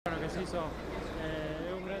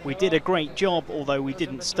We did a great job, although we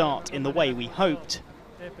didn't start in the way we hoped.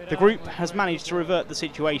 The group has managed to revert the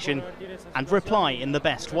situation and reply in the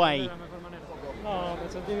best way.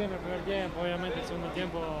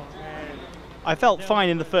 I felt fine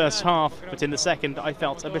in the first half, but in the second I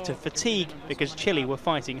felt a bit of fatigue because Chile were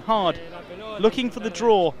fighting hard, looking for the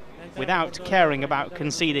draw without caring about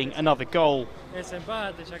conceding another goal.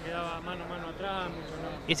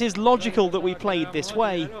 It is logical that we played this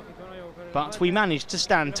way, but we managed to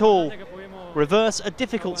stand tall, reverse a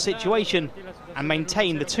difficult situation and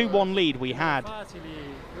maintain the 2-1 lead we had.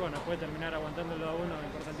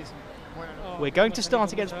 We're going to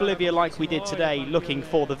start against Bolivia like we did today, looking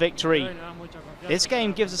for the victory. This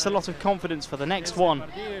game gives us a lot of confidence for the next one.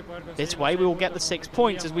 This way we will get the 6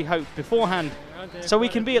 points as we hoped beforehand, so we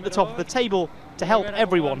can be at the top of the table to help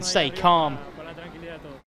everyone stay calm.